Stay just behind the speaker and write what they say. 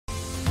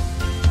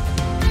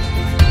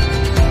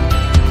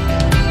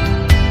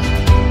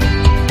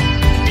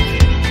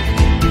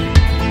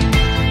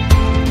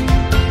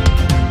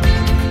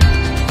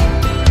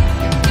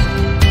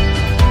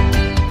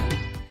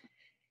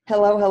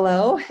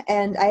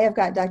And I have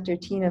got Dr.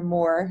 Tina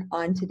Moore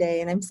on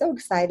today, and I'm so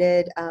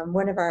excited.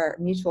 One of our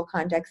mutual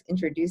contacts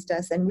introduced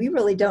us, and we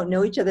really don't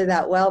know each other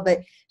that well, but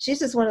she's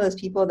just one of those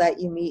people that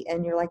you meet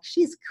and you're like,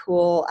 she's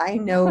cool. I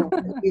know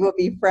we will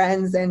be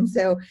friends. And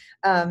so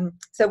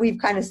we've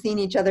kind of seen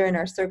each other in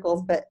our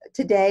circles, but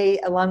today,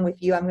 along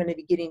with you, I'm going to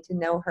be getting to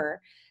know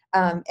her.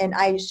 And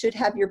I should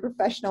have your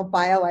professional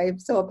bio. I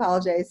so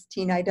apologize,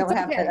 Tina, I don't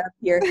have that up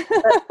here.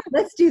 But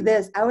let's do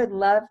this. I would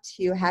love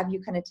to have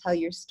you kind of tell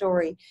your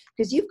story,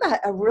 because you've got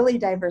a really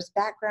diverse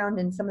background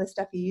in some of the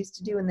stuff you used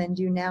to do and then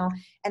do now.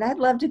 And I'd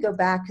love to go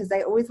back, because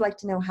I always like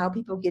to know how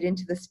people get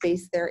into the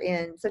space they're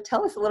in. So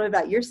tell us a little bit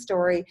about your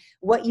story,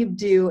 what you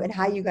do, and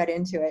how you got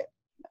into it.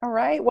 All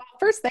right. Well,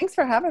 first, thanks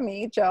for having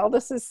me, Jill.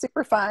 This is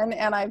super fun.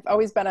 And I've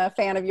always been a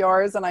fan of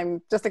yours. And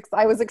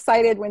I was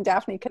excited when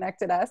Daphne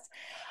connected us.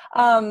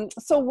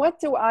 So what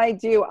do I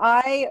do?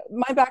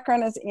 My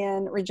background is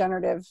in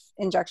regenerative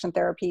injection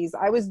therapies.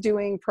 I was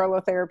doing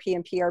prolotherapy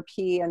and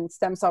PRP and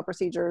stem cell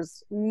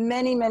procedures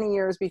many, many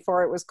years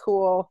before it was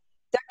cool.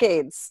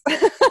 Decades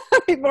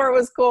before it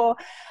was cool.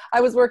 I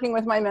was working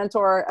with my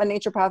mentor, a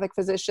naturopathic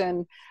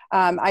physician.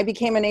 I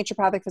became a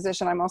naturopathic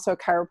physician. I'm also a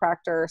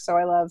chiropractor, so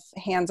I love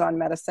hands-on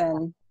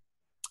medicine.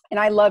 And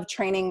I love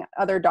training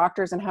other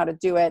doctors in how to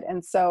do it.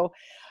 And so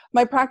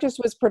my practice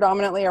was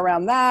predominantly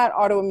around that,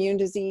 autoimmune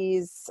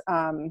disease,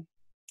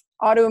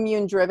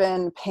 autoimmune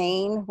driven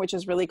pain, which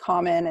is really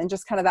common, and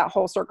just kind of that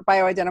whole circle,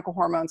 bioidentical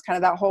hormones, kind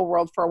of that whole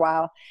world for a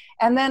while.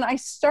 And then I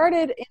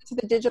started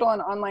into the digital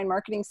and online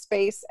marketing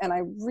space, and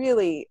I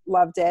really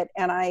loved it.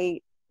 And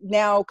I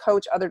now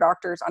coach other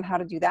doctors on how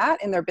to do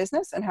that in their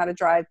business and how to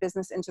drive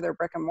business into their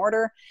brick and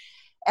mortar.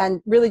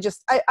 And really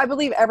just, I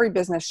believe every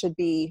business should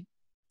be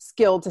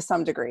skilled to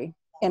some degree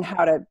in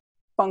how to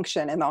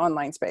function in the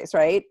online space,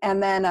 right?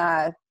 And then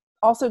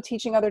also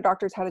teaching other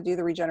doctors how to do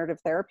the regenerative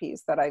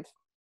therapies that I've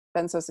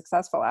been so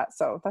successful at.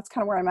 So that's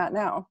kind of where I'm at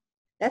now.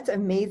 That's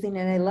amazing.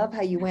 And I love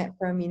how you went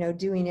from,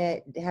 doing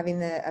it, having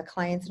the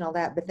clients and all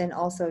that, but then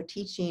also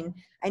teaching.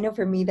 I know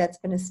for me, that's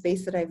been a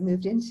space that I've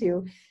moved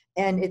into.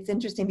 And it's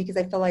interesting because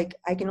I feel like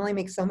I can only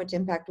make so much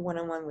impact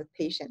one-on-one with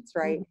patients,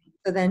 right? Mm-hmm.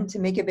 So then to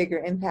make a bigger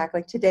impact,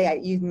 like today,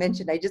 you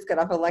mentioned, I just got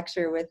off a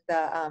lecture with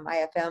the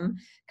IFM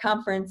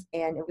conference,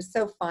 and it was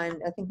so fun.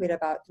 I think we had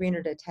about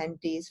 300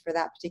 attendees for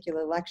that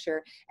particular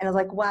lecture. And I was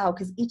like, wow,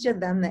 because each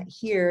of them that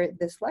hear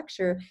this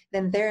lecture,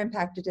 then they're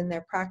impacted in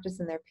their practice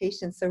and their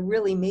patients. So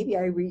really, maybe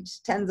I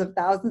reached tens of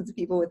thousands of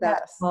people with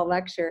that small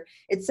lecture.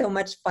 It's so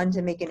much fun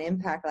to make an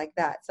impact like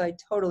that. So I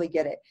totally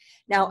get it.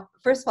 Now,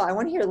 first of all, I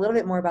want to hear a little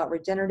bit more about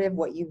regenerative,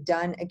 what you've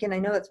done. Again, I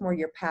know that's more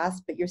your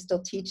past, but you're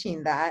still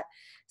teaching that.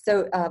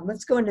 So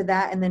let's go into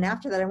that. And then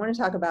after that, I want to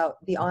talk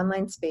about the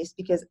online space,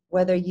 because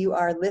whether you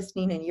are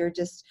listening and you're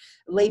just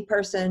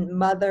layperson,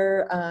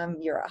 mother,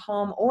 you're at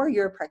home, or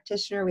you're a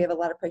practitioner, we have a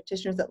lot of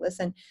practitioners that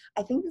listen.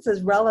 I think this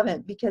is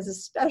relevant because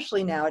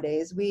especially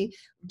nowadays, we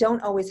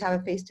don't always have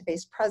a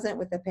face-to-face present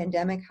with the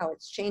pandemic, how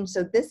it's changed.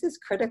 So this is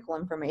critical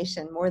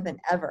information more than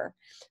ever.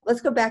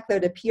 Let's go back though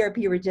to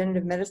PRP,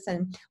 regenerative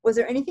medicine. Was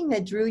there anything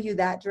that drew you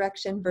that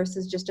direction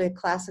versus just a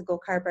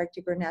classical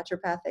chiropractic or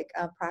naturopathic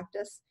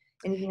practice?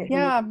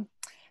 Yeah.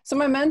 So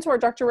my mentor,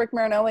 Dr. Rick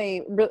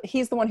Marinelli,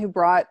 he's the one who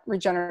brought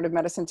regenerative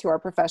medicine to our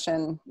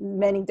profession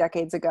many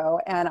decades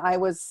ago. And I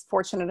was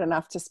fortunate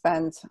enough to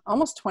spend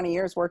almost 20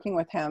 years working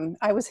with him.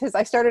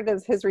 I started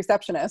as his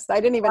receptionist.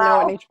 I didn't even know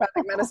what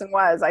naturopathic medicine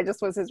was. I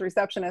just was his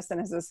receptionist and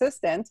his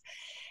assistant.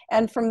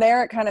 And from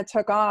there, it kind of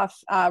took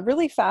off.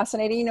 Really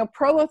fascinating.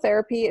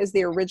 Prolotherapy is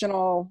the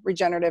original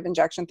regenerative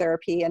injection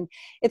therapy, and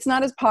it's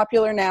not as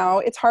popular now.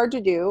 It's hard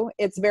to do.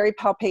 It's very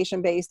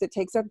palpation based. It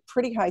takes a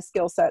pretty high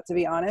skill set, to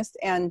be honest,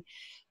 and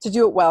to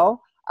do it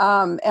well.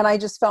 And I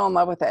just fell in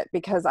love with it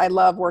because I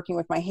love working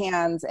with my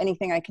hands.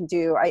 Anything I can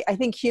do. I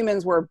think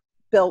humans were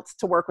built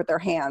to work with their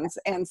hands.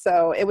 And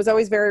so it was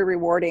always very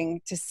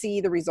rewarding to see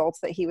the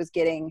results that he was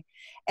getting.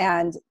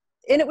 And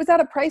it was at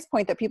a price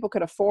point that people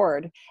could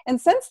afford. And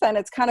since then,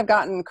 it's kind of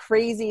gotten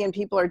crazy and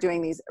people are doing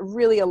these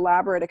really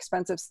elaborate,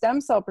 expensive stem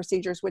cell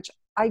procedures, which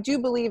I do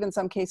believe in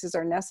some cases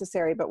are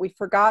necessary, but we've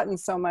forgotten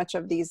so much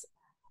of these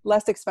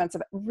less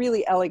expensive,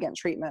 really elegant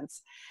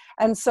treatments.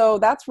 And so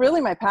that's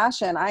really my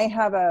passion. I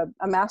have a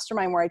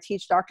mastermind where I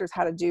teach doctors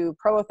how to do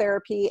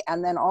prolotherapy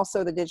and then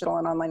also the digital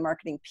and online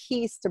marketing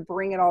piece to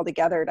bring it all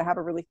together to have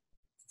a really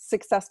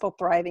successful,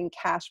 thriving,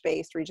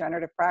 cash-based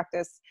regenerative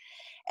practice.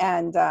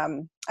 And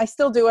I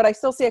still do it. I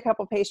still see a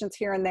couple patients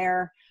here and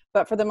there,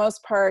 but for the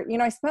most part,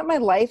 I spent my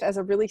life as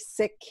a really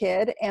sick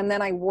kid. And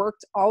then I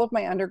worked all of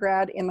my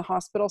undergrad in the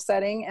hospital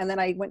setting. And then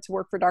I went to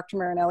work for Dr.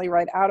 Marinelli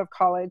right out of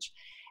college.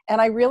 And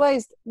I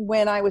realized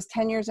when I was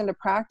 10 years into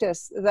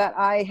practice that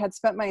I had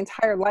spent my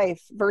entire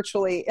life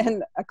virtually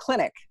in a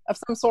clinic of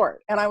some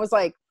sort. And I was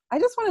like, I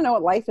just want to know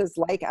what life is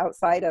like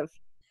outside of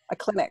a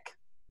clinic.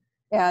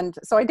 And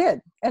so I did,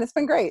 and it's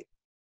been great.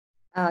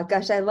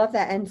 Gosh, I love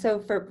that. And so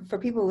for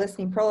people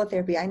listening,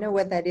 prolotherapy, I know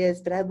what that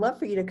is, but I'd love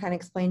for you to kind of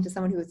explain to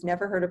someone who has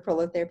never heard of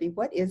prolotherapy,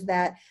 what is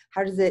that?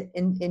 How does it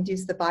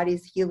induce the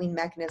body's healing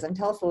mechanism?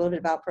 Tell us a little bit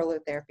about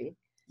prolotherapy.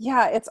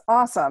 Yeah, it's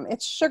awesome.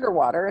 It's sugar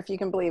water, if you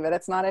can believe it.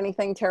 It's not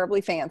anything terribly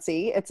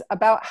fancy. It's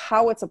about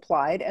how it's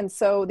applied. And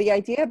so the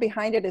idea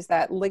behind it is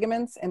that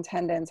ligaments and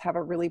tendons have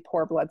a really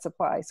poor blood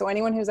supply. So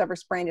anyone who's ever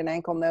sprained an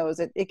ankle knows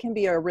it can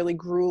be a really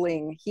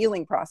grueling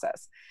healing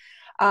process.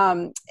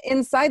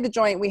 Inside the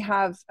joint, we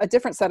have a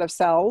different set of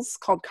cells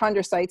called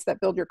chondrocytes that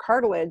build your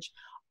cartilage.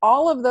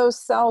 All of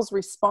those cells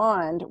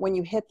respond when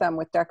you hit them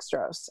with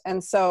dextrose.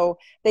 And so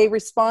they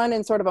respond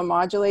in sort of a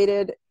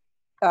modulated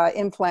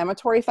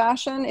inflammatory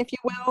fashion, if you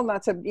will,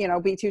 not to,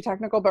 be too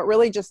technical, but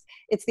really just,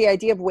 it's the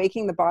idea of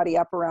waking the body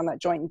up around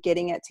that joint and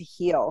getting it to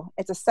heal.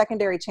 It's a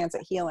secondary chance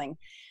at healing.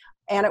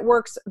 And it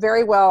works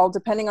very well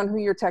depending on who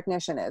your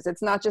technician is.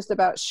 It's not just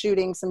about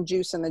shooting some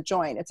juice in the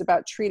joint. It's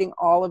about treating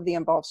all of the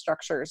involved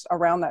structures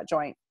around that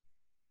joint.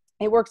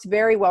 It works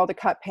very well to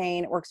cut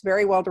pain. It works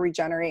very well to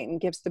regenerate and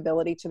give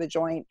stability to the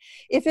joint.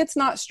 If it's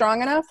not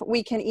strong enough,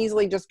 we can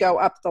easily just go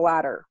up the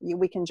ladder.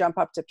 We can jump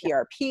up to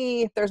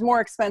PRP. There's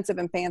more expensive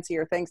and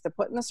fancier things to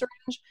put in the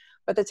syringe,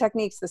 but the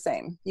technique's the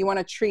same. You want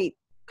to treat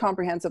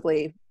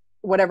comprehensively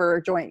whatever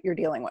joint you're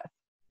dealing with.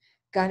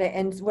 Got it.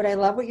 And what I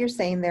love what you're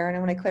saying there, and I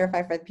want to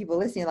clarify for the people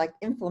listening, like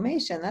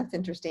inflammation, that's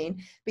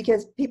interesting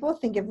because people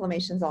think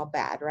inflammation is all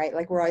bad, right?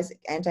 Like we're always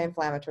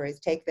anti-inflammatories,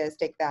 take this,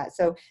 take that.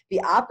 So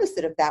the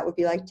opposite of that would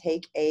be like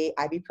take a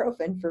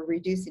ibuprofen for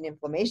reducing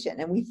inflammation.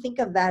 And we think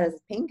of that as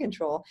pain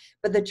control,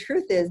 but the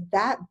truth is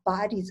that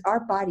our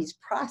body's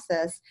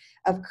process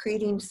of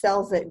creating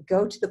cells that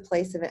go to the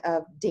place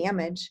of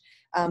damage,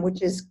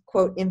 which is,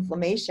 quote,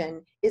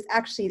 inflammation, is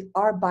actually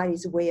our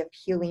body's way of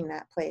healing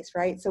that place,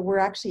 right? So we're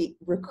actually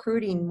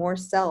recruiting more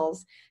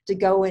cells to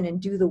go in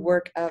and do the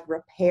work of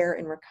repair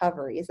and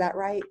recovery. Is that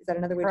right? Is that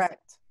another way Correct.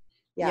 to say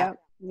it? Yeah.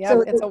 Yeah.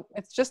 So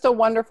it's just a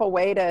wonderful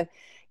way to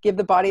give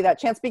the body that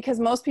chance, because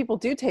most people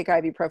do take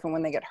ibuprofen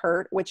when they get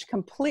hurt, which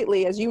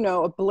completely, as you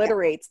know,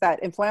 obliterates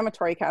that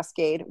inflammatory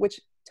cascade, which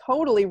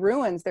totally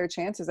ruins their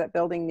chances at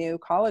building new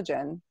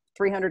collagen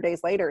 300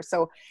 days later.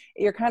 So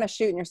you're kind of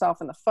shooting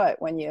yourself in the foot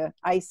when you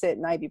ice it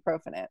and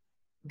ibuprofen it.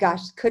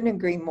 Gosh, couldn't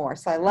agree more.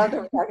 So I love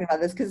that we're talking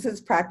about this because this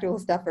is practical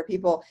stuff for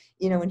people,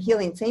 in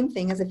healing. Same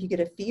thing as if you get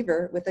a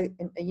fever with a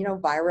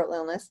viral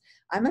illness.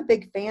 I'm a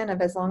big fan of,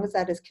 as long as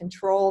that is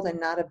controlled and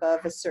not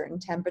above a certain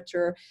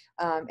temperature,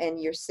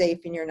 and you're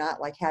safe and you're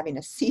not like having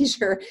a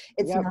seizure,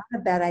 it's not a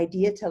bad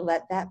idea to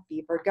let that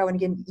fever go. And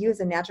again, you as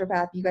a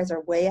naturopath, you guys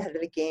are way ahead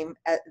of the game,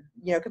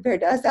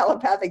 compared to us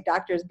allopathic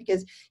doctors,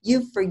 because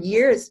you've for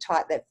years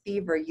taught that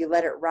fever, you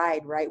let it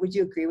ride, right? Would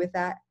you agree with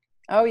that?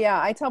 Oh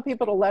yeah. I tell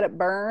people to let it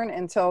burn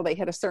until they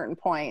hit a certain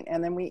point.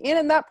 And then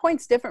and that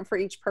point's different for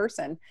each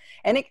person.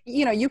 And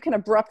you can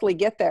abruptly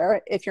get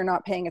there if you're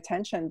not paying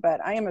attention,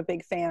 but I am a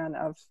big fan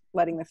of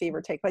letting the fever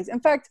take place.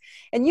 In fact,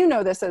 and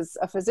this as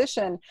a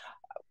physician,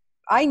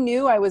 I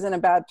knew I was in a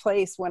bad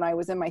place when I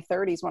was in my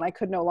 30s, when I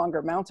could no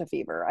longer mount a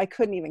fever. I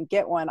couldn't even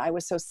get one. I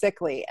was so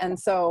sickly. And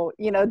so,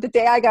 the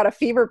day I got a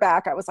fever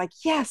back, I was like,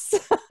 yes,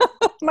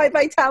 my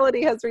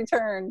vitality has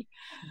returned.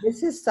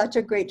 This is such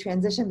a great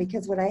transition,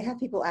 because what I have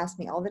people ask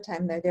me all the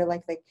time, they're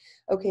like,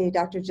 okay,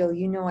 Dr. Jill,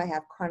 I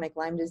have chronic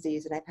Lyme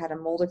disease and I've had a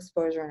mold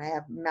exposure and I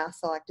have mast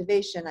cell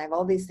activation. I have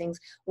all these things.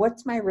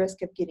 What's my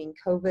risk of getting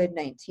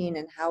COVID-19,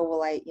 and how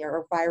will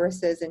or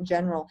viruses in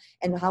general,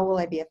 and how will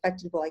I be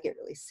affected? Will I get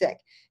really sick?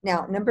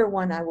 Now, number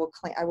one, I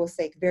will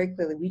say very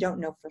clearly, we don't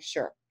know for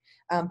sure.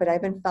 But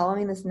I've been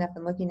following this enough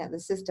and looking at the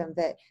system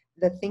that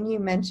the thing you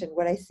mentioned,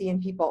 what I see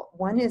in people,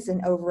 one is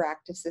an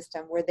overactive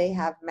system where they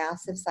have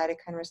massive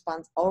cytokine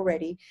response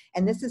already.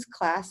 And this is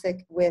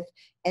classic with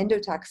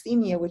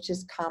endotoxemia, which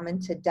is common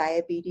to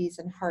diabetes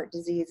and heart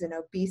disease and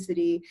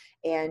obesity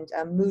and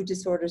mood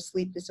disorders,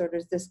 sleep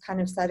disorders. This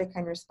kind of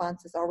cytokine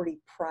response is already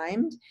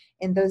primed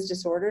in those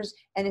disorders.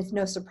 And it's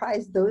no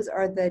surprise, those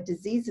are the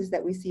diseases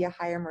that we see a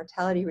higher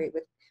mortality rate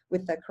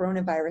with the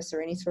coronavirus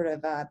or any sort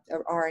of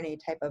RNA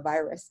type of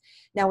virus.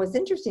 Now, what's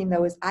interesting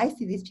though, is I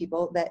see these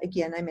people that,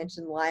 again, I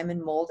mentioned Lyme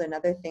and mold and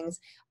other things.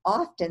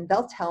 Often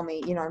they'll tell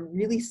me, I'm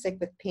really sick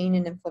with pain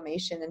and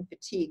inflammation and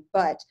fatigue,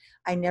 but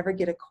I never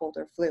get a cold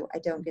or flu. I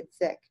don't get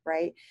sick,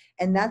 right?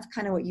 And that's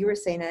kind of what you were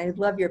saying. And I'd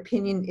love your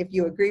opinion if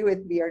you agree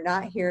with me or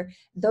not here.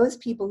 Those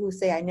people who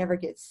say I never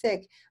get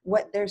sick,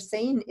 what they're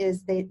saying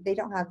is they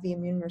don't have the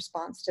immune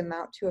response to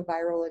mount to a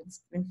viral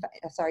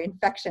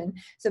infection.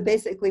 So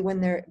basically,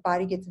 when their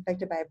body gets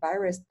infected by a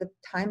virus, the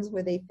times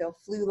where they feel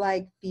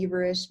flu-like,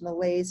 feverish,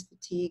 malaise,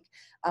 fatigue,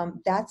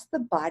 that's the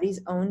body's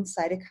own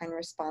cytokine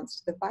response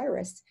to the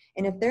virus.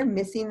 And if they're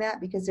missing that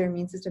because their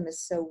immune system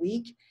is so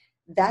weak,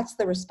 that's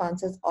the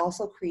response that's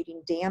also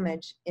creating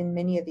damage in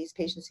many of these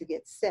patients who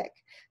get sick.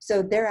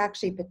 So they're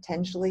actually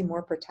potentially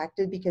more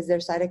protected because their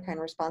cytokine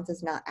response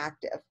is not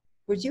active.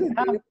 Would you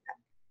agree with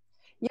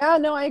that? Yeah,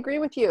 no, I agree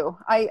with you.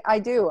 I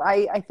do.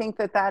 I think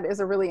that is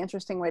a really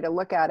interesting way to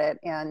look at it.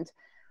 And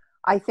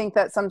I think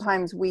that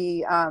sometimes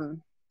we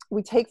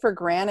take for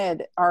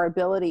granted our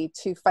ability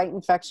to fight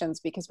infections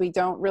because we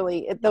don't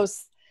really,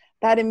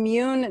 that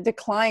immune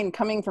decline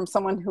coming from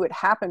someone who it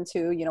happened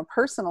to,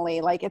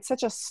 personally, like it's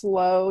such a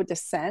slow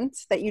descent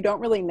that you don't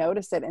really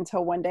notice it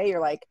until one day you're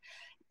like,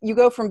 you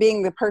go from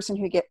being the person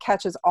who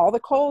catches all the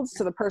colds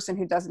to the person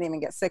who doesn't even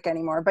get sick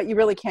anymore, but you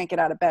really can't get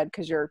out of bed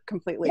because you're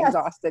completely Yes.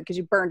 exhausted because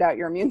you burned out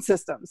your immune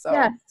system. So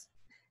Yes.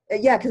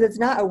 Yeah, because it's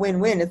not a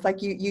win-win. It's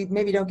like you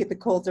maybe don't get the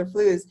colds or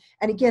flus.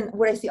 And again,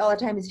 what I see all the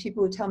time is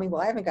people who tell me,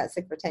 well, I haven't got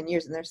sick for 10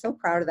 years, and they're so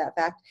proud of that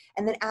fact.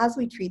 And then as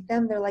we treat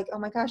them, they're like, oh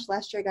my gosh,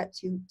 last year I got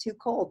two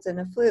colds and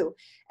a flu.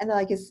 And they're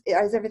like, is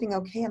everything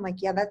okay? I'm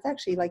like, yeah, that's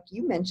actually, like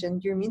you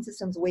mentioned, your immune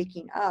system's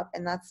waking up,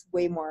 and that's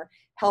way more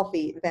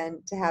healthy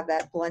than to have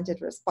that blunted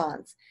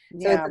response.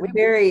 So yeah, it's a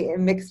very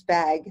mixed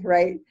bag,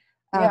 right?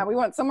 Yeah, we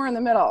want somewhere in the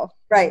middle.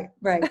 Right.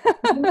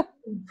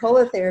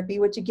 Prolotherapy,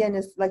 which again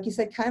is, like you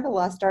said, kind of a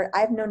lost art.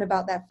 I've known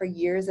about that for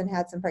years and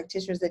had some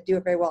practitioners that do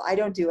it very well. I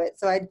don't do it,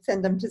 so I'd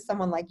send them to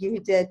someone like you who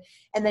did.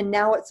 And then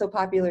now what's so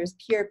popular is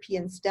PRP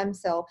and stem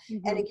cell.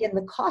 Mm-hmm. And again,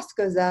 the cost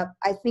goes up.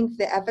 I think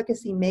the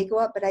efficacy may go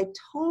up, but I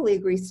totally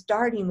agree,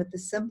 starting with the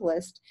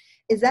simplest.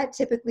 Is that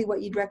typically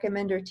what you'd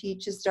recommend or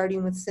teach, is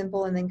starting with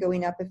simple and then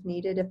going up if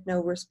needed, if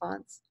no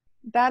response?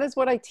 That is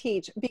what I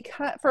teach,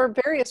 because for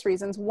various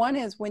reasons. One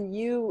is when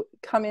you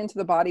come into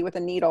the body with a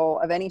needle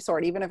of any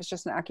sort, even if it's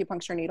just an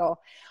acupuncture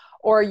needle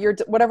or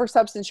whatever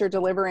substance you're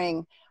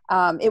delivering,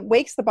 it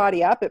wakes the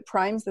body up, it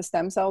primes the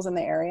stem cells in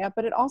the area,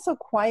 but it also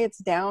quiets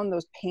down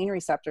those pain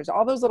receptors.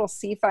 All those little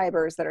C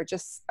fibers that are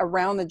just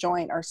around the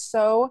joint are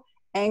so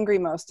angry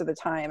most of the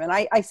time. And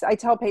I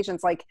tell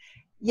patients, like,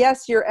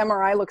 yes, your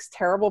MRI looks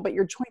terrible, but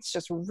your joint's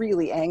just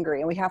really angry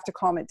and we have to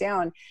calm it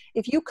down.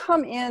 If you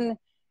come in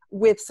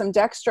with some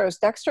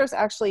dextrose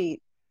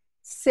actually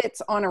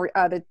sits on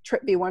the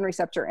TRPV1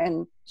 receptor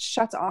and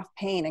shuts off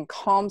pain and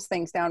calms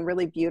things down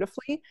really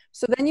beautifully.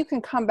 So then you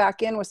can come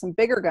back in with some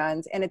bigger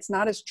guns and it's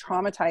not as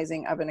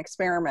traumatizing of an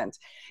experiment.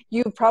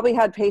 You've probably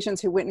had patients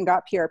who went and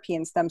got PRP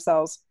and stem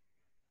cells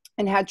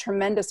and had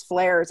tremendous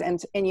flares,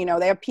 and you know,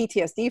 they have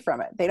PTSD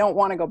from it. They don't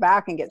want to go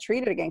back and get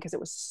treated again because it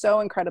was so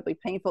incredibly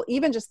painful.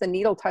 Even just the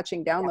needle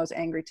touching down those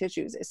angry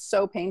tissues is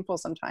so painful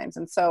sometimes.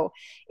 And so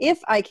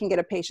if I can get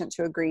a patient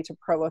to agree to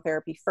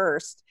prolotherapy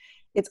first,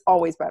 it's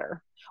always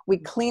better. We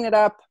clean it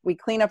up, we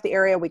clean up the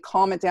area, we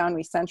calm it down,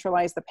 we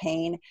centralize the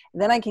pain.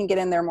 Then I can get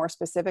in there more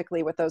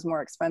specifically with those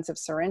more expensive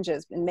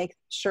syringes and make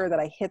sure that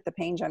I hit the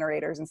pain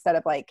generators instead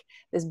of like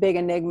this big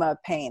enigma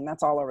of pain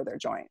that's all over their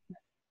joint.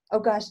 Oh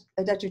gosh,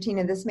 Dr.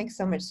 Tina, this makes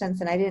so much sense.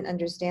 And I didn't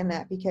understand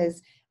that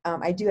because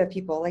I do have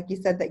people, like you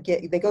said, that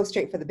they go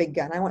straight for the big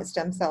gun. I want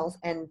stem cells,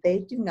 and they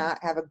do not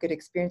have a good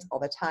experience all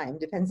the time.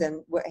 Depends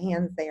on what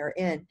hands they are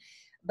in.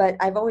 But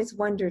I've always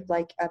wondered,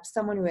 like,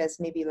 someone who has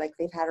maybe like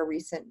they've had a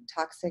recent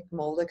toxic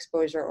mold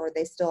exposure or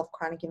they still have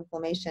chronic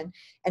inflammation.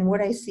 And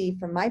what I see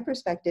from my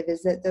perspective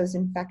is that those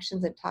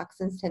infections and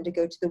toxins tend to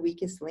go to the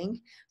weakest link.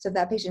 So if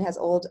that patient has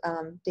old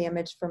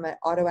damage from an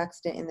auto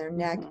accident in their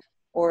neck,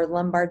 or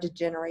lumbar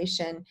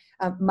degeneration.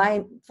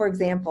 For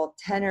example,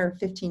 10 or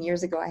 15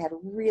 years ago, I had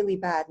really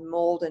bad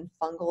mold and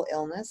fungal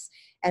illness.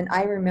 And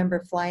I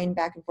remember flying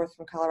back and forth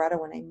from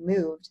Colorado when I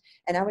moved,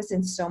 and I was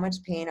in so much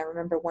pain. I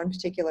remember one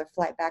particular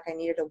flight back, I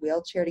needed a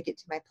wheelchair to get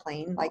to my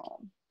plane. Like,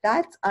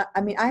 that's,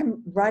 I mean,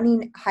 I'm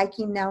running,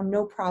 hiking now,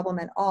 no problem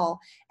at all.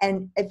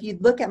 And if you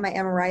look at my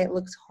MRI, it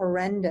looks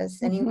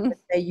horrendous. And you would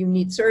say you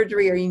need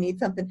surgery or you need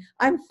something.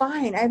 I'm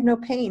fine. I have no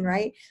pain,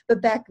 right?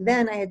 But back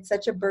then I had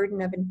such a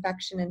burden of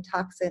infection and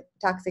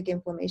toxic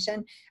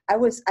inflammation. I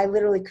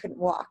literally couldn't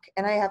walk,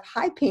 and I have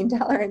high pain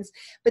tolerance.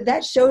 But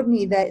that showed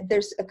me that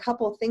there's a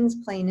couple things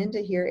playing into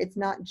here. It's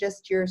not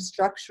just your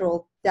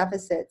structural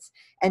deficits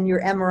and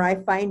your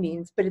MRI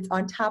findings, but it's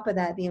on top of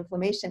that, the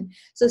inflammation.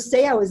 So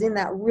say I was in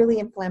that really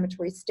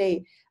inflammatory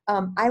state.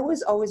 I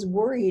was always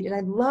worried, and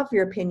I'd love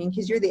your opinion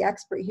because you're the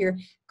expert here.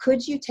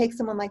 Could you take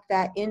someone like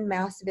that in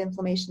massive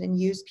inflammation and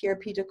use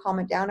PRP to calm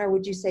it down? Or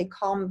would you say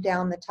calm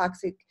down the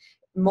toxic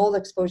mold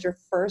exposure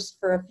first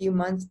for a few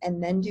months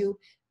and then do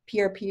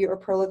PRP or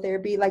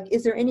prolotherapy? Like,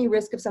 is there any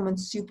risk of someone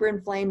super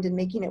inflamed and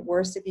making it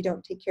worse if you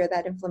don't take care of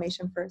that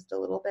inflammation first a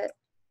little bit?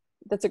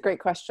 That's a great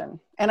question.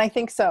 And I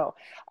think so.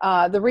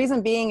 The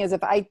reason being is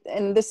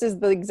and this is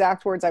the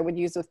exact words I would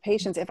use with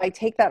patients, if I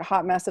take that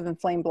hot mess of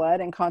inflamed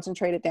blood and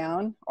concentrate it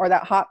down, or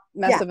that hot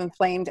mess of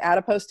inflamed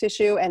adipose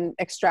tissue and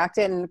extract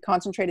it and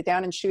concentrate it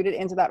down and shoot it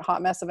into that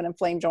hot mess of an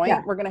inflamed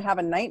joint, we're going to have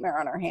a nightmare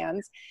on our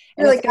hands.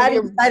 And you're like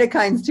adding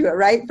cytokines to it,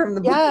 right? From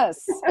the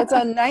Yes, it's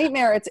a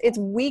nightmare. It's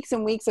weeks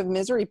and weeks of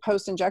misery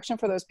post-injection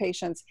for those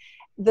patients.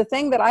 The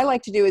thing that I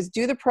like to do is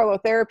do the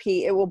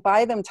prolotherapy. It will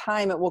buy them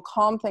time. It will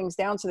calm things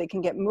down so they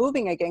can get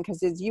moving again.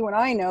 Because as you and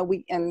I know,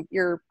 and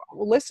your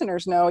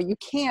listeners know, you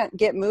can't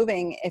get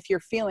moving if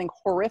you're feeling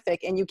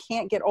horrific, and you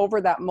can't get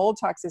over that mold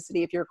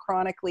toxicity if you're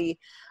chronically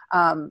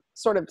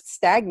sort of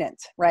stagnant,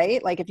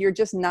 right? Like if you're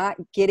just not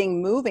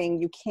getting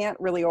moving, you can't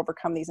really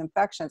overcome these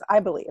infections.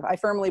 I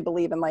firmly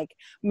believe in like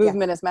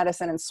movement as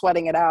medicine and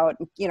sweating it out,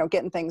 and, you know,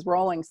 getting things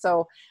rolling.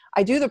 So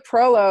I do the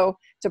prolo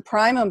to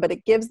prime them, but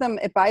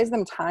it buys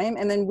them time.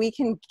 And then we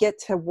can get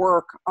to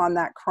work on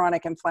that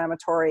chronic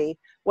inflammatory,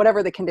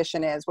 whatever the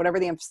condition is, whatever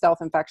the stealth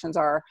infections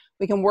are,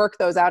 we can work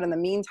those out in the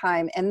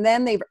meantime. And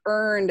then they've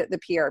earned the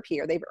PRP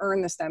or they've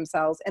earned the stem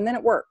cells, and then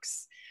it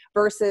works.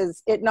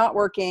 versus it not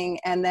working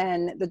and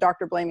then the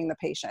doctor blaming the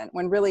patient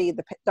when really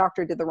the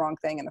doctor did the wrong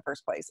thing in the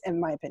first place, in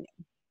my opinion.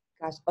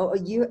 Gosh,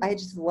 I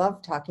just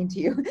love talking to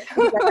you.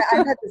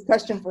 I've had this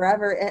question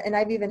forever, and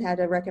I've even had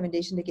a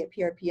recommendation to get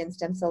PRP and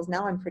stem cells.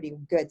 Now I'm pretty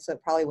good, so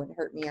it probably wouldn't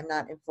hurt me. I'm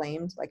not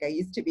inflamed like I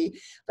used to be,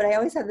 but I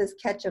always have this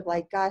catch of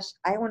like, gosh,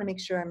 I want to make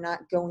sure I'm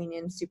not going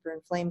in super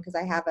inflamed because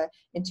I have a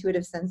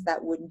intuitive sense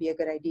that wouldn't be a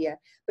good idea.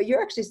 But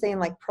you're actually saying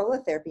like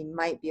prolotherapy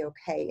might be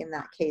okay in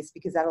that case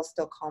because that'll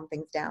still calm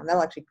things down.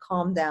 That'll actually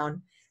calm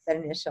down that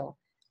initial.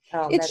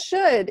 It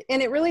should.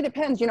 And it really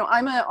depends. You know,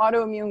 I'm an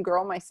autoimmune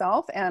girl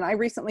myself, and I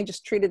recently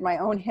just treated my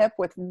own hip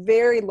with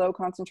very low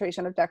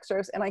concentration of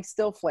dextrose, and I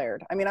still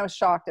flared. I mean, I was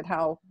shocked at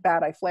how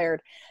bad I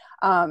flared.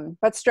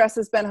 But stress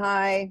has been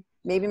high.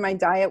 Maybe my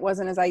diet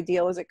wasn't as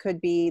ideal as it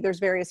could be. There's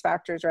various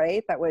factors,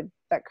 right?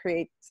 That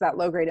creates that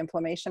low grade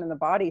inflammation in the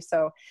body.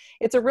 So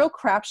it's a real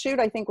crapshoot,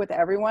 I think, with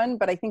everyone.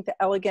 But I think the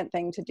elegant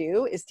thing to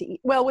do is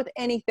with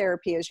any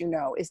therapy, as you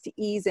know, is to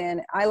ease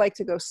in. I like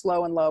to go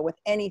slow and low with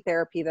any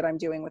therapy that I'm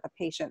doing with a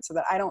patient so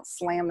that I don't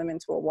slam them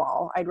into a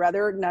wall. I'd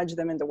rather nudge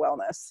them into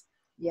wellness.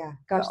 Yeah,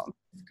 gosh,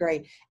 that's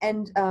great.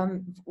 And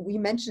we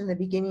mentioned in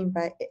the beginning,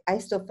 but I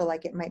still feel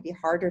like it might be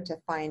harder to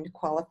find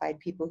qualified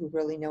people who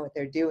really know what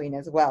they're doing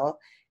as well.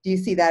 Do you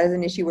see that as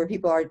an issue where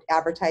people are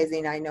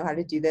advertising, I know how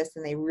to do this,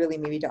 and they really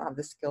maybe don't have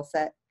the skill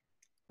set?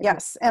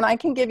 Yes, and I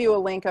can give you a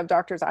link of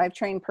doctors I've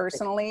trained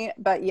personally,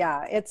 but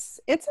yeah,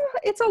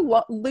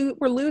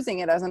 we're losing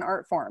it as an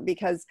art form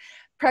because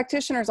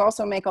practitioners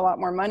also make a lot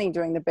more money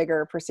doing the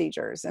bigger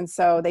procedures, and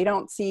so they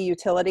don't see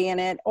utility in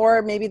it,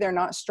 or maybe they're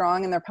not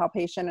strong in their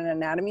palpation and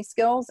anatomy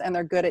skills, and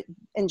they're good at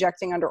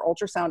injecting under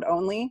ultrasound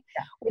only,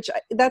 which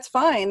that's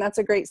fine. That's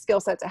a great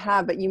skill set to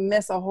have, but you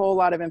miss a whole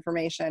lot of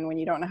information when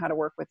you don't know how to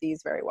work with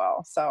these very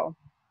well. So.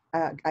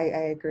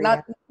 I agree.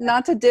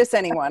 Not to diss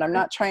anyone. I'm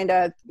not trying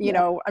to,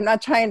 I'm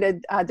not trying to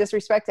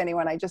disrespect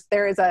anyone.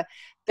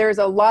 There's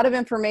a lot of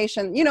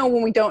information,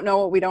 when we don't know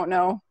what we don't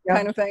know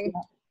kind of thing.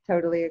 Yeah,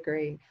 totally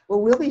agree. Well,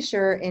 we'll be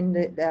sure in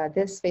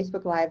this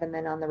Facebook Live and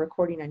then on the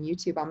recording on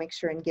YouTube, I'll make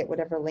sure and get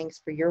whatever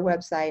links for your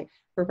website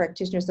for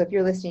practitioners. So if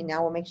you're listening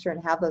now, we'll make sure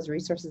and have those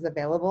resources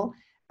available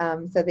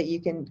so that you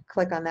can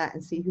click on that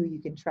and see who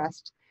you can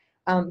trust.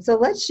 So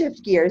let's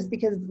shift gears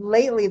because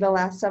lately, the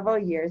last several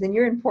years, and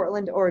you're in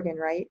Portland, Oregon,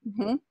 right?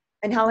 Mm-hmm.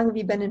 And how long have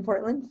you been in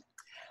Portland?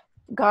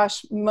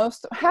 Gosh,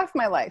 half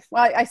my life.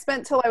 Well, I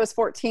spent till I was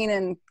 14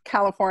 in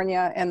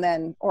California and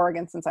then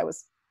Oregon since I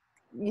was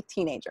a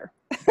teenager.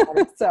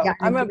 So yeah,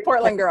 I'm a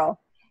Portland girl.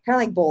 Kind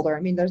of like Boulder.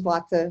 I mean, there's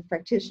lots of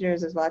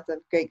practitioners, there's lots of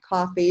great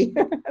coffee.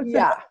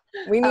 Yeah,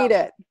 we need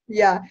it.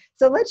 Yeah.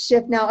 So let's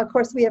shift now. Of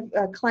course, we have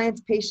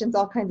clients, patients,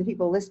 all kinds of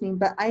people listening,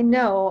 but I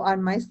know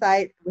on my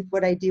site with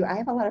what I do, I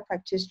have a lot of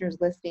practitioners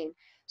listening.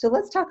 So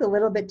let's talk a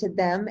little bit to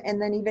them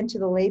and then even to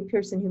the lay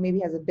person who maybe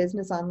has a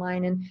business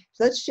online. And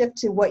so let's shift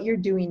to what you're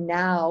doing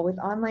now with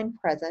online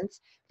presence.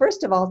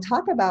 First of all,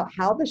 talk about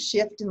how the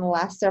shift in the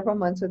last several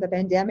months with the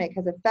pandemic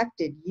has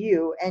affected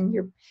you and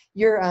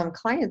your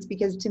clients,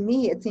 because to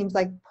me, it seems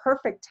like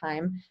perfect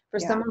time for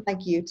someone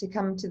like you to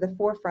come to the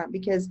forefront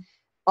because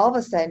all of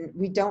a sudden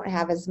we don't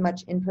have as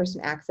much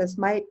in-person access.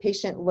 My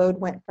patient load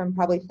went from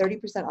probably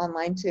 30%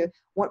 online to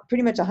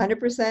pretty much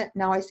 100%.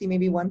 Now I see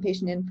maybe one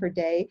patient in per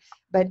day,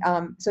 but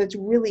so it's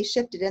really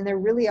shifted and there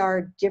really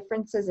are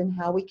differences in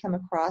how we come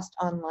across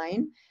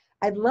online.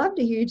 I'd love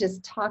to hear you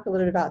just talk a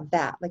little bit about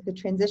that, like the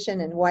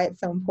transition and why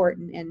it's so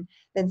important and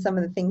then some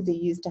of the things you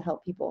use to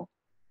help people.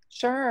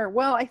 Sure.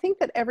 Well, I think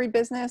that every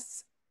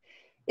business,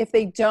 if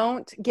they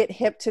don't get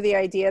hip to the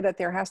idea that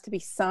there has to be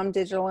some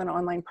digital and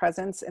online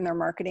presence in their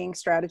marketing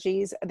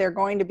strategies, they're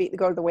going to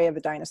go the way of the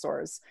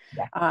dinosaurs.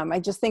 Yeah. I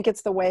just think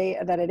it's the way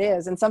that it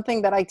is. And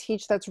something that I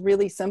teach that's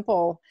really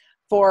simple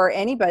for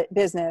any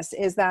business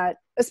is that,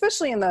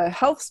 especially in the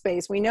health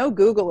space, we know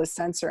Google is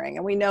censoring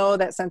and we know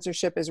that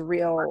censorship is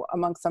real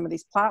amongst some of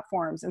these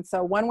platforms. And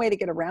so one way to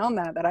get around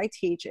that I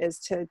teach is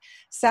to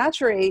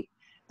saturate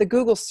the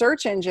Google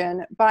search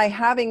engine by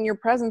having your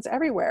presence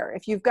everywhere.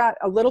 If you've got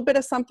a little bit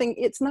of something,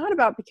 it's not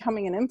about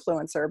becoming an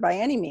influencer by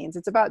any means.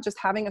 It's about just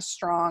having a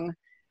strong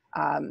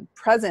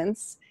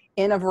presence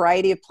in a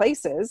variety of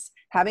places,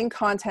 having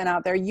content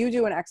out there. You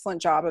do an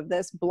excellent job of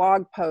this,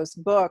 blog posts,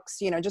 books,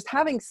 just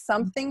having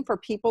something for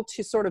people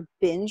to sort of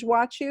binge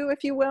watch you,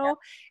 if you will.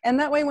 And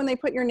that way, when they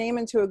put your name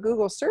into a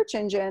Google search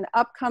engine,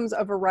 up comes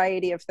a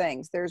variety of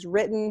things. There's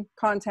written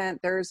content,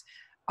 there's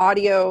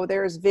audio,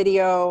 there's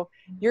video,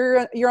 you're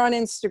on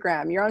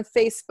Instagram, you're on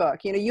Facebook,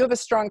 you have a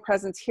strong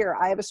presence here.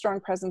 I have a strong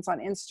presence on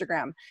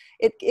Instagram.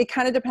 It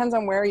kind of depends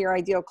on where your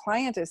ideal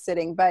client is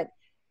sitting, but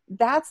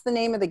that's the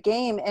name of the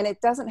game. And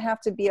it doesn't have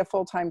to be a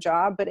full-time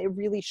job, but it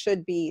really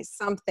should be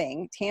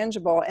something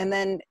tangible. And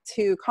then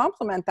to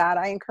complement that,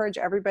 I encourage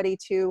everybody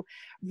to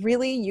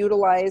really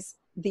utilize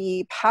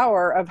the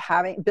power of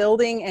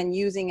building and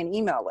using an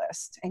email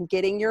list and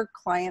getting your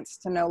clients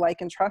to know, like,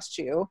 and trust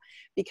you,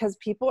 because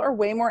people are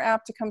way more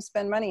apt to come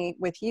spend money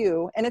with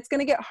you. And it's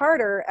going to get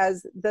harder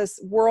as this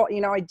world,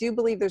 I do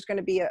believe there's going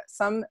to be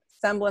some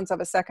semblance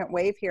of a second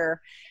wave here.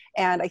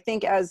 And I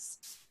think as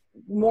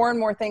more and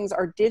more things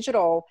are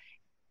digital,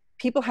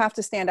 people have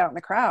to stand out in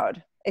the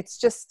crowd. It's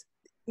just,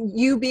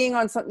 you being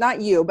on some,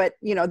 not you, but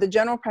you know, the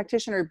general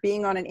practitioner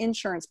being on an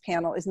insurance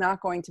panel is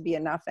not going to be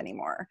enough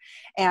anymore.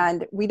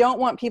 And we don't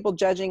want people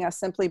judging us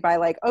simply by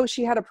like, oh,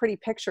 she had a pretty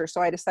picture,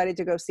 so I decided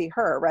to go see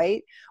her,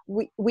 right?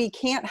 We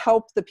can't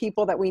help the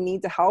people that we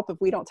need to help if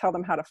we don't tell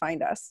them how to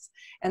find us.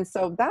 And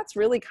so that's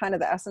really kind of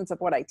the essence of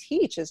what I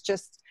teach, is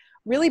just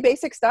really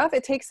basic stuff.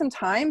 It takes some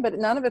time, but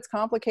none of it's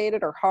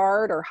complicated or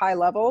hard or high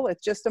level.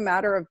 It's just a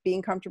matter of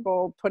being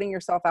comfortable, putting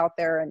yourself out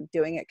there and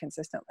doing it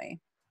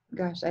consistently.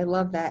 Gosh, I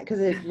love that,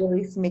 because it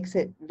really makes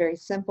it very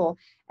simple.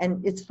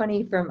 And it's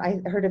funny, I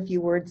heard a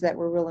few words that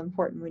were real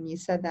important when you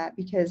said that,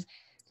 because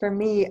for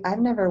me, I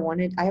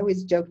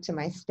always joke to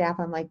my staff,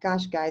 I'm like,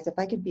 gosh, guys, if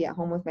I could be at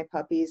home with my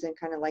puppies and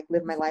kind of like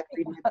live my life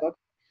reading a book.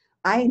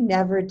 I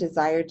never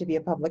desired to be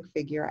a public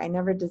figure. I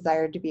never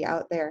desired to be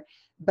out there.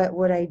 But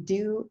what I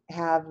do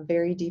have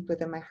very deep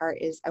within my heart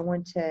is I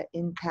want to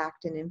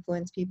impact and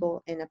influence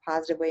people in a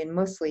positive way, and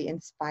mostly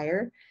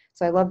inspire.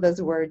 So I love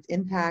those words: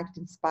 impact,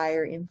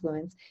 inspire,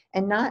 influence,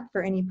 and not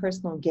for any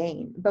personal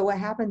gain. But what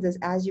happens is,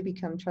 as you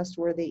become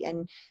trustworthy,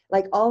 and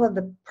like all of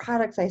the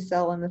products I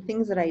sell and the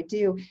things that I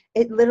do,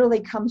 it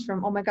literally comes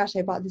from, oh my gosh,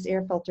 I bought this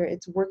air filter.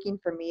 It's working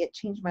for me. It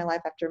changed my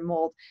life after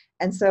mold.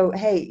 And so,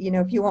 hey, you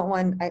know, if you want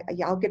one,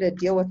 I'll get a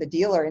deal with a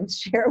dealer and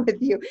share it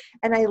with you.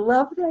 And I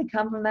love that I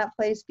come from that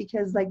place,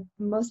 because like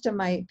most of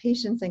my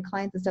patients and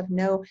clients and stuff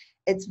know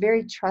it's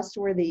very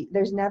trustworthy.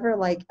 There's never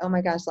like, oh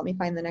my gosh, let me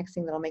find the next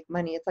thing that'll make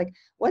money. It's like,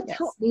 what's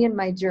helped me in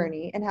my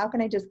journey, and how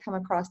can I just come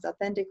across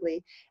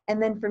authentically?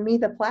 And then for me,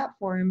 the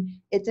platform,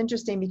 it's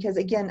interesting because,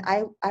 again,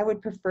 I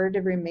would prefer to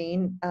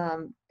remain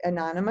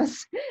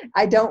anonymous.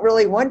 I don't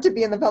really want to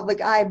be in the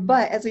public eye,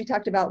 but as we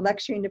talked about,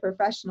 lecturing to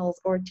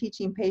professionals or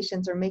teaching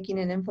patients or making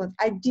an influence,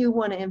 I do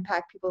want to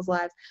impact people's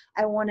lives.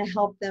 I want to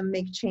help them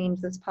make change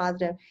that's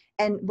positive.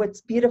 And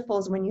what's beautiful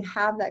is when you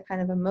have that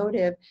kind of a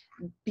motive,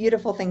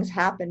 beautiful things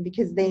happen,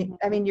 because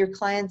your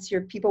clients,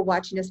 your people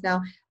watching us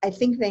now, I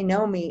think they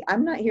know me.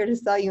 I'm not here to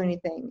sell you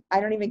anything. I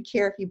don't even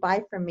care if you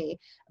buy from me.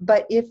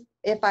 But if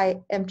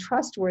I am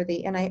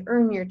trustworthy and I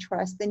earn your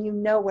trust, then you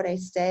know what I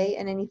say,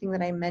 and anything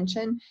that I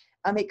mention,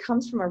 it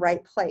comes from a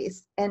right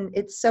place. And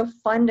it's so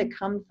fun to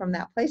come from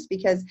that place,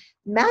 because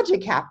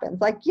magic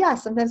happens. Like, yeah,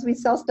 sometimes we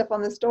sell stuff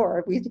on the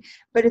store,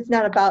 but it's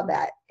not about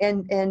that.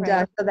 And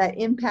right. So that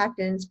impact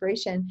and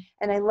inspiration.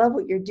 And I love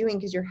what you're doing,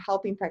 because you're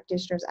helping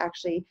practitioners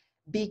actually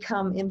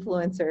become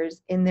influencers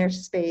in their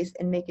space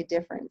and make a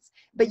difference.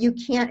 But you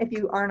can't, if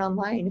you aren't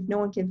online, if no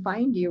one can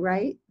find you,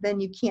 right, then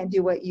you can't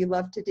do what you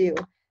love to do,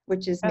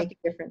 which is make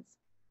a difference.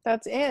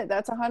 That's it.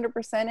 That's 100%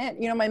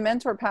 it. You know, my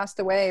mentor passed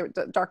away,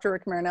 Dr.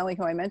 Rick Marinelli,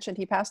 who I mentioned.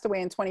 He passed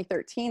away in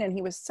 2013, and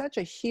he was such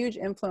a huge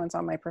influence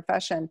on my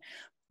profession.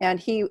 And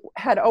he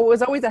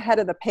was always ahead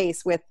of the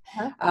pace with,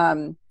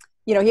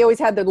 you know, he always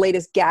had the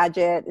latest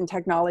gadget and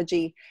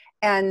technology.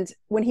 And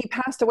when he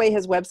passed away,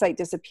 his website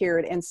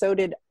disappeared, and so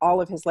did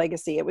all of his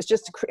legacy. It was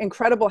just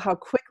incredible how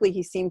quickly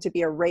he seemed to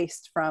be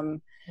erased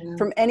from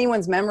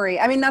anyone's memory.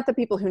 I mean, not the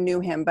people who knew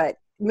him, but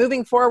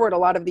moving forward, a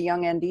lot of the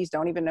young NDs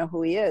don't even know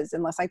who he is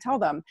unless I tell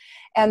them.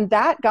 And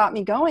that got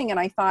me going. And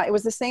I thought it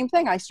was the same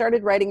thing. I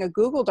started writing a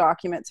Google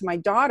document to my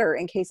daughter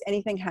in case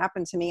anything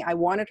happened to me. I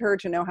wanted her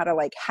to know how to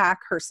like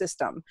hack her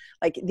system.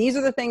 Like, these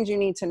are the things you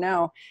need to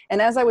know.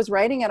 And as I was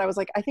writing it, I was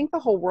like, I think the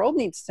whole world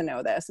needs to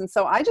know this. And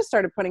so I just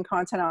started putting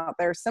content out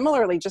there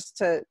similarly, just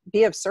to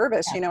be of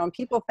service, you know, and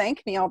people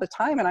thank me all the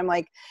time. And I'm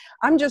like,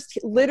 I'm just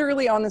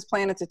literally on this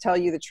planet to tell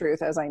you the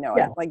truth as I know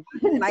it. Like,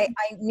 I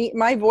need,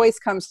 my voice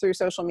comes through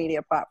social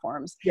media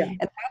platforms. And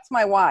that's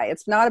my why.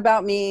 It's not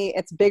about me.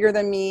 It's bigger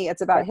than me.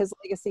 It's about his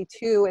legacy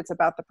too. It's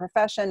about the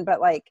profession.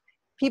 But like,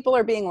 people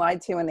are being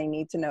lied to, and they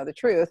need to know the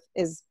truth,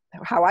 is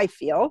how I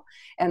feel.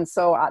 And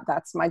so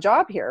that's my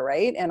job here,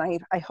 right? And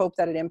I hope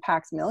that it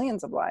impacts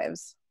millions of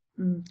lives.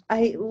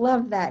 I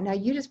love that. Now,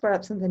 you just brought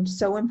up something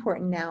so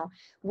important now.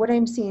 What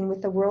I'm seeing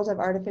with the world of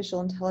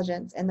artificial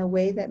intelligence and the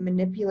way that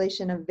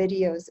manipulation of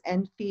videos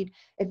and feed,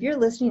 if you're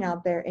listening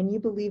out there and you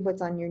believe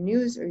what's on your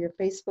news or your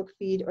Facebook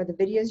feed or the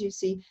videos you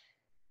see,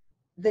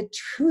 the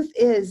truth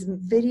is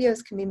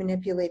videos can be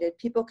manipulated.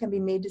 People can be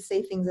made to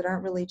say things that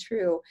aren't really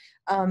true.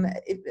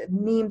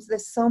 Memes,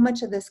 there's so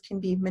much of this can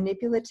be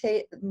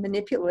manipulated.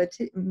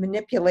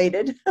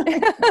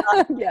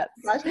 Yes.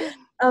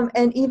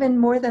 And even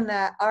more than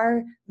that,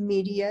 our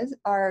medias,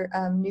 our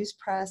news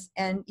press,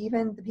 and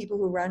even the people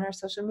who run our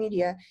social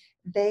media,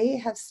 they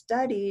have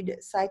studied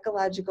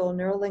psychological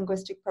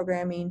neurolinguistic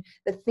programming,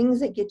 the things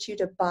that get you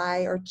to buy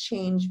or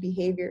change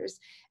behaviors.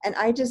 And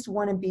I just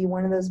want to be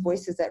one of those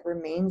voices that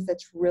remains,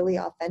 that's really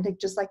authentic,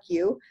 just like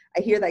you.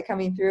 I hear that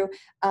coming through.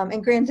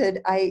 And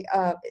granted, I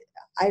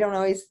don't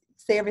always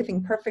say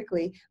everything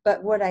perfectly,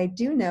 but what I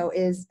do know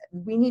is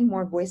we need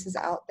more voices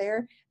out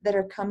there that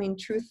are coming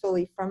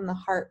truthfully from the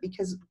heart,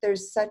 because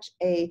there's such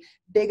a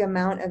big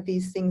amount of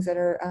these things that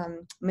are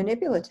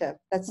manipulative.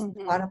 That's the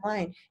bottom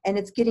line. And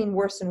it's getting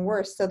worse and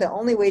worse. So the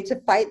only way to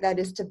fight that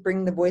is to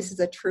bring the voices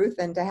of truth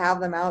and to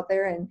have them out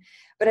there.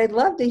 But I'd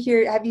love to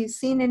hear, have you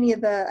seen any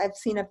of I've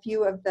seen a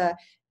few of the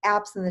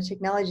apps and the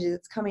technology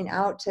that's coming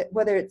out to,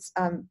 whether it's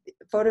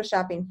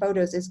photoshopping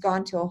photos, has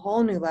gone to a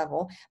whole new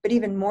level, but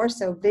even more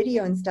so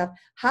video and stuff.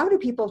 How do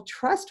people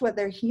trust what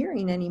they're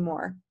hearing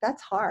anymore?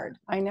 That's hard.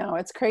 I know,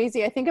 it's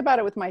crazy. I think about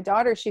it with my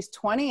daughter. She's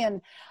 20,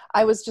 and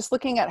I was just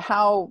looking at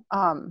how,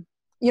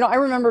 I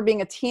remember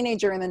being a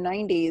teenager in the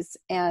 90s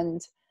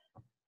and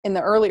in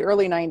the early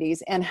 90s,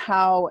 and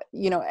how,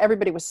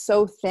 everybody was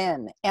so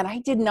thin, and I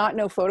did not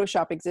know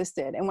Photoshop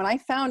existed. And when I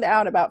found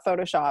out about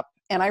Photoshop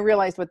and I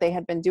realized what they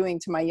had been doing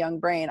to my young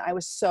brain, I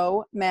was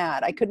so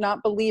mad. I could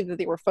not believe that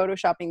they were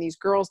Photoshopping these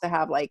girls to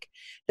have like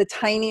the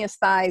tiniest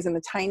thighs and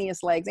the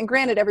tiniest legs. And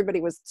granted,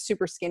 everybody was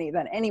super skinny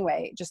then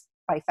anyway, just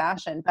by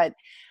fashion, but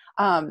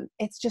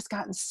it's just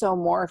gotten so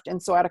morphed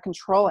and so out of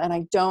control. And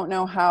I don't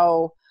know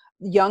how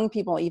young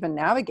people even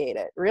navigate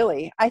it,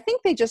 really. I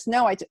think they just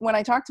know. When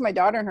I talk to my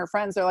daughter and her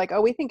friends, they're like,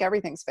 oh, we think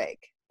everything's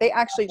fake. They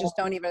actually just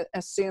don't even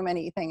assume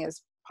anything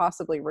is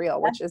possibly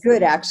real, which is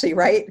good, actually,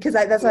 right? Because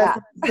that's what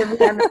for me,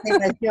 I'm the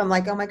same as you. I'm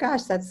like, oh my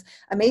gosh, that's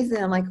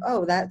amazing. I'm like,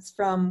 oh, that's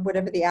from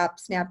whatever the app,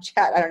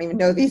 Snapchat. I don't even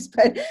know these,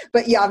 but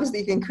yeah, obviously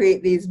you can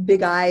create these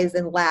big eyes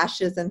and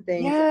lashes and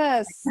things.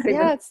 Yes,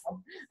 yes.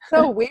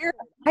 So weird.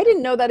 I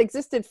didn't know that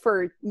existed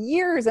for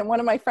years. And one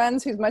of my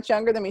friends who's much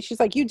younger than me, she's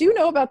like, you do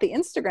know about the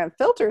Instagram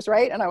filters,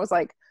 right? And I was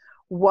like,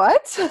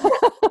 what?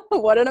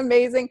 What an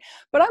amazing,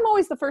 but I'm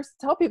always the first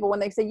to tell people when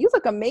they say, you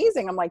look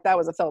amazing. I'm like, that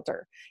was a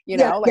filter,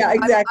 Yeah,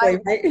 exactly.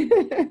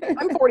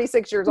 I'm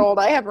 46 years old.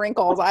 I have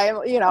wrinkles. I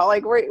am, we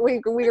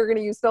are going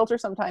to use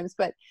filters sometimes,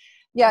 but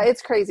yeah,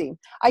 it's crazy.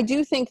 I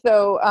do think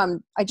though,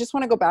 I just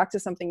want to go back to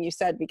something you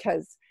said,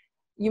 because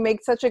you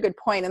make such a good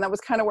point. And that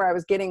was kind of where I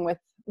was getting with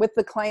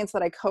the clients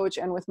that I coach,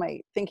 and with my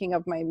thinking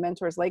of my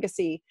mentor's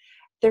legacy.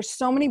 There's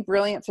so many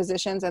brilliant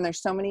physicians and there's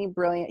so many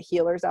brilliant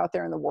healers out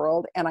there in the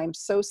world. And I'm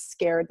so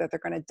scared that they're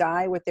going to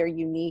die with their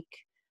unique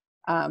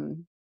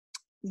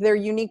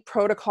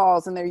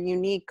protocols and their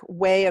unique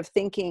way of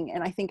thinking.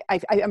 And I think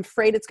I'm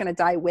afraid it's going to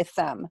die with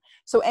them.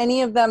 So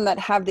any of them that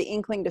have the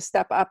inkling to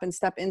step up and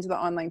step into the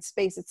online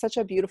space, it's such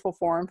a beautiful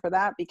forum for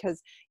that,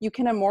 because you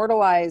can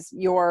immortalize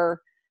your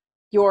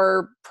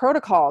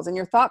protocols and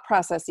your thought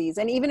processes.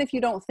 And even if you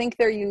don't think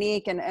they're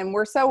unique, and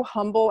we're so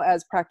humble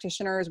as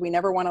practitioners, we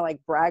never want to like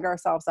brag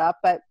ourselves up,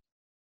 but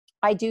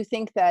I do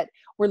think that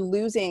we're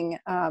losing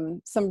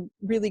some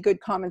really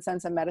good common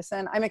sense in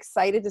medicine. I'm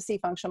excited to see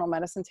functional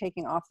medicine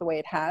taking off the way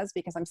it has,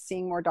 because I'm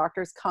seeing more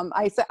doctors come.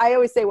 I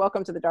always say,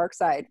 welcome to the dark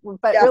side,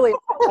 but really it's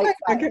the light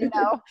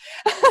side,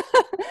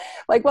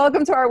 like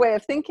welcome to our way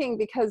of thinking,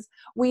 because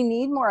we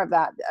need more of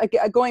that.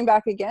 Going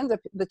back again to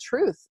the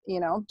truth,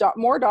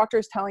 more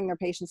doctors telling their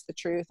patients the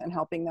truth and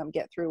helping them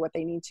get through what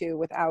they need to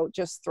without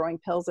just throwing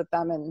pills at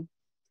them.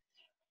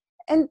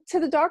 And to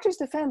the doctor's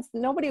defense,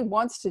 nobody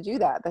wants to do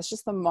that. That's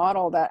just the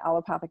model that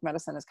allopathic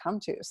medicine has come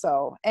to.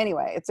 So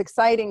anyway, it's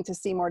exciting to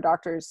see more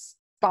doctors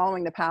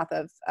following the path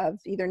of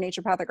either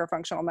naturopathic or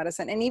functional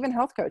medicine, and even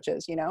health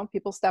coaches,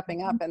 people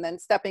stepping up and then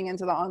stepping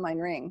into the online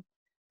ring.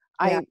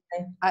 Yeah,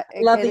 I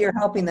love that you're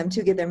helping them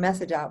to get their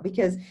message out,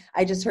 because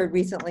I just heard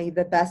recently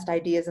the best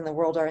ideas in the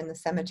world are in the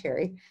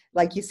cemetery.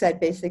 Like you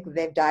said, basically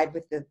they've died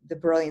with the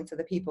brilliance of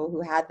the people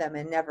who had them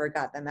and never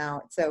got them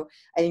out. So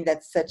I think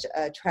that's such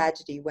a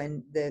tragedy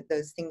when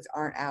those things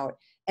aren't out.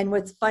 And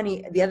what's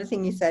funny, the other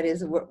thing you said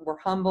is we're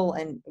humble,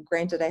 and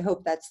granted, I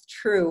hope that's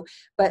true,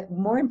 but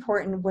more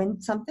important, when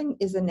something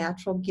is a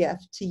natural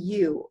gift to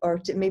you,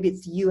 or maybe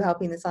it's you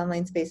helping this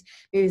online space,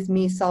 maybe it's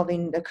me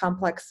solving a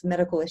complex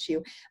medical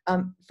issue.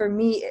 For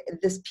me,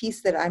 this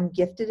piece that I'm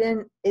gifted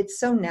in, it's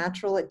so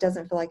natural, it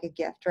doesn't feel like a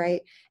gift,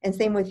 right? And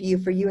same with you,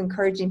 for you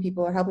encouraging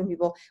people or helping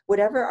people,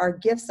 whatever our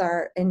gifts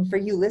are, and for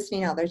you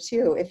listening out there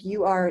too, if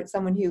you are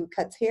someone who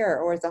cuts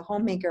hair, or is a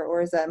homemaker,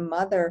 or is a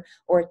mother,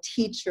 or a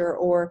teacher,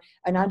 or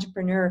an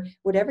entrepreneur,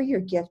 whatever your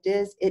gift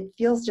is, it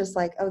feels just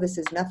like, oh, this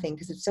is nothing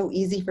because it's so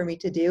easy for me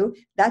to do.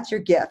 That's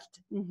your gift.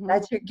 Mm-hmm.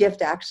 That's your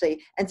gift,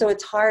 actually. And so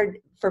it's hard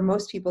for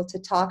most people to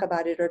talk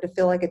about it or to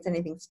feel like it's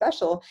anything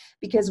special,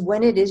 because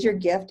when it is your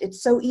gift,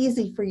 it's so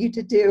easy for you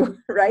to do,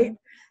 right?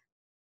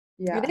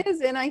 Yeah. It is.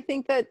 And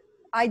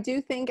I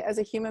do think as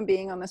a human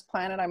being on this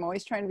planet, I'm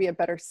always trying to be a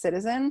better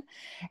citizen.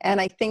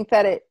 And I think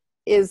that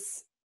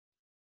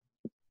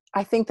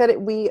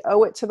we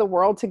owe it to the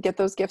world to get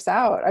those gifts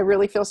out. I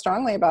really feel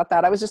strongly about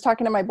that. I was just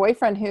talking to my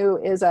boyfriend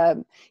who is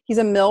he's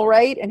a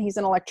millwright, and he's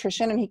an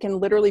electrician, and he can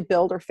literally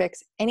build or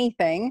fix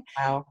anything.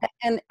 Wow.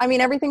 And I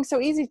mean, everything's so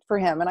easy for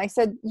him. And I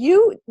said,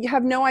 you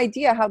have no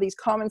idea how these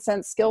common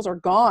sense skills are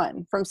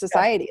gone from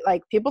society. Yeah.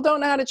 Like, people don't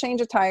know how to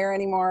change a tire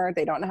anymore.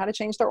 They don't know how to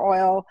change their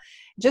oil.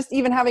 Just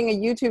even having a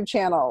YouTube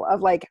channel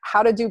of like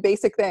how to do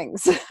basic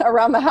things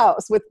around the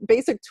house with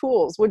basic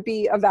tools would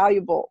be a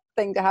valuable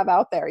thing to have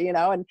out there,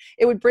 and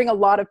it would bring a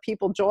lot of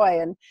people joy.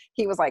 And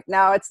he was like,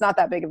 no, it's not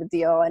that big of a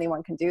deal.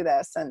 Anyone can do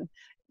this. And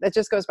that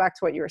just goes back to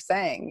what you were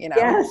saying,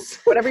 Yes.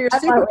 whatever your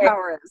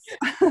superpower is.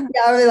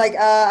 Yeah, I was like,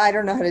 I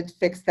don't know how to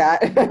fix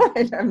that.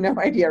 I have no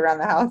idea around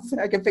the house.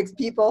 I can fix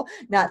people,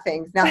 not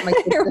things, not my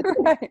kids.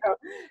 Right.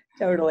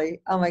 Totally.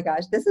 Oh my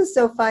gosh, this is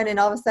so fun. And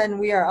all of a sudden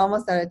we are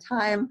almost out of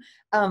time.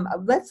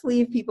 Let's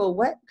leave people.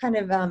 What kind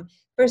of,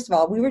 first of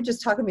all, we were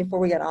just talking before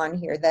we got on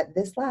here that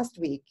this last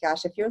week,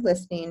 gosh, if you're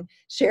listening,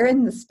 share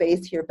in the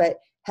space here, but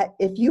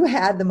if you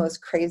had the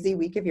most crazy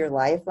week of your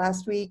life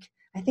last week,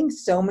 I think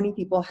so many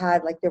people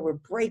had, like, there were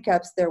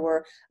breakups, there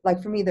were,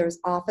 like, for me, there was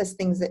office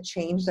things that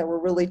changed that were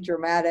really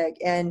dramatic.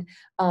 And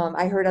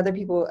I heard other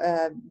people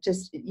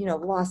just,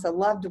 lost a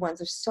loved ones.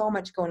 There's so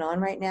much going on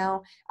right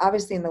now,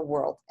 obviously in the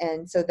world.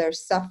 And so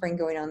there's suffering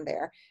going on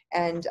there.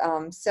 And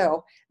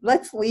so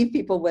let's leave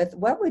people with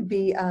what would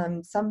be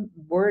some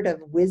word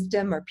of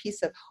wisdom or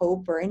piece of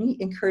hope or any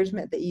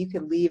encouragement that you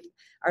could leave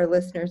our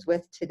listeners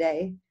with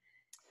today.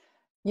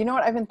 You know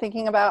what I've been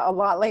thinking about a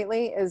lot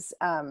lately is,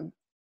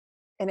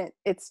 and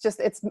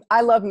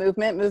I love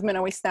movement. Movement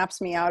always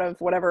snaps me out of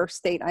whatever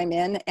state I'm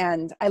in.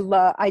 And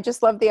I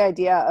just love the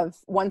idea of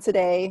once a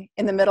day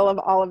in the middle of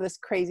all of this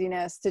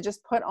craziness to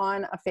just put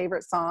on a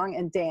favorite song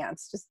and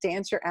just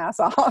dance your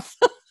ass off.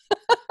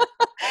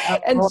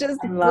 And just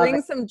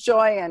bring some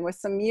joy in with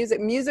some music.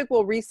 Music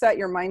will reset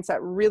your mindset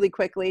really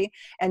quickly,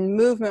 and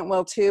movement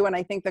will too. And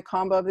I think the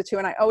combo of the two,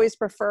 and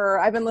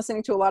I've been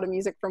listening to a lot of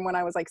music from when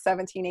I was like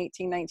 17,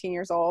 18, 19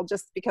 years old,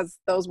 just because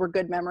those were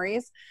good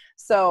memories.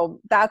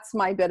 So that's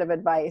my bit of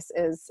advice,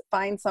 is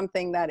find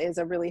something that is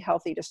a really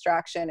healthy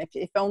distraction,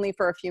 if only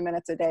for a few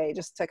minutes a day,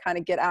 just to kind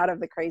of get out of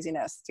the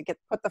craziness,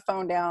 put the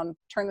phone down,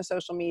 turn the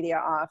social media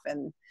off,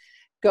 and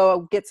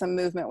go get some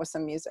movement with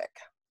some music.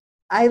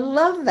 I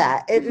love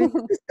that.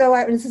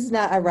 This is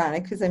not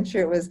ironic because I'm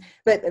sure it was,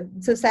 but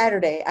so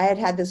Saturday I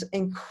had this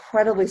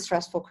incredibly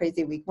stressful,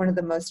 crazy week, one of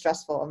the most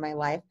stressful of my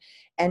life.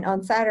 And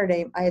on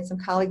Saturday, I had some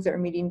colleagues that were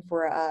meeting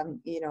for, a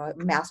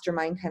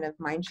mastermind kind of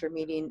mindshare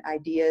meeting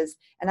ideas.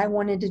 And I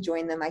wanted to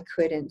join them. I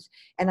couldn't.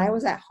 And I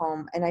was at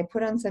home and I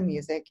put on some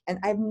music, and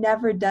I've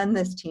never done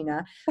this,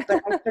 Tina,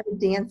 but I started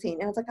dancing,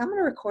 and I was like, I'm going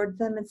to record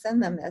them and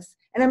send them this.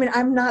 And I mean,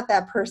 I'm not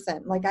that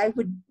person. Like, I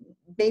would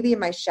maybe in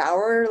my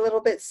shower a little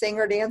bit sing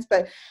or dance,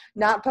 but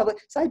not public.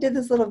 So I did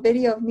this little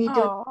video of me doing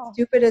the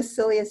stupidest,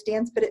 silliest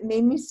dance, but it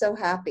made me so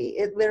happy.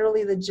 It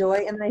literally, the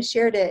joy. And then I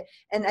shared it.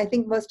 And I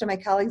think most of my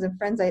colleagues and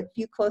friends, a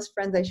few close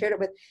friends I shared it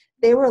with,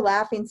 they were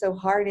laughing so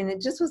hard. And it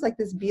just was like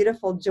this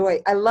beautiful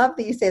joy. I love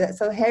that you say that.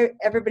 So hey,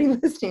 everybody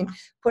listening,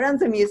 put on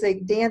some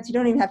music, dance. You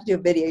don't even have to do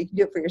a video. You can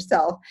do it for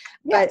yourself.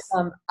 Yes.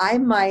 But I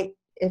might,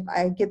 if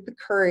I get the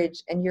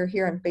courage and you're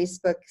here on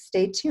Facebook,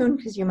 stay tuned,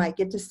 because you might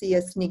get to see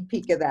a sneak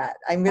peek of that.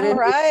 I'm going to. All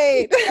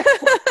right.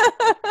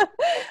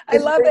 I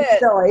love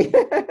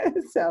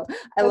it. So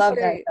I love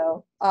that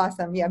though.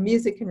 Awesome. Yeah.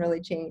 Music can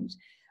really change.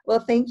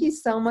 Well, thank you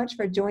so much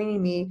for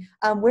joining me.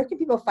 Where can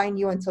people find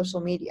you on social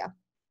media?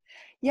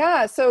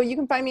 Yeah, so you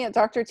can find me at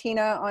Dr.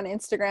 Tina on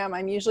Instagram.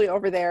 I'm usually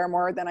over there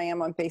more than I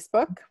am on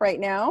Facebook right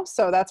now.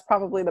 So that's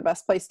probably the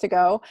best place to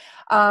go.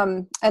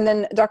 And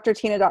then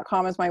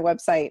drtina.com is my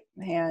website.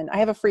 And I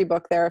have a free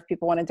book there if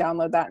people want to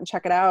download that and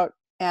check it out.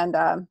 And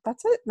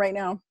that's it right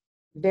now.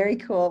 Very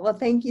cool. Well,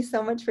 thank you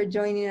so much for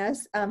joining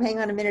us. Hang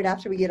on a minute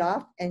after we get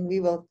off and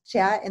we will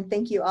chat. And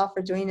thank you all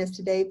for joining us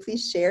today.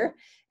 Please share,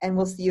 and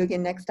we'll see you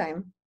again next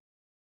time.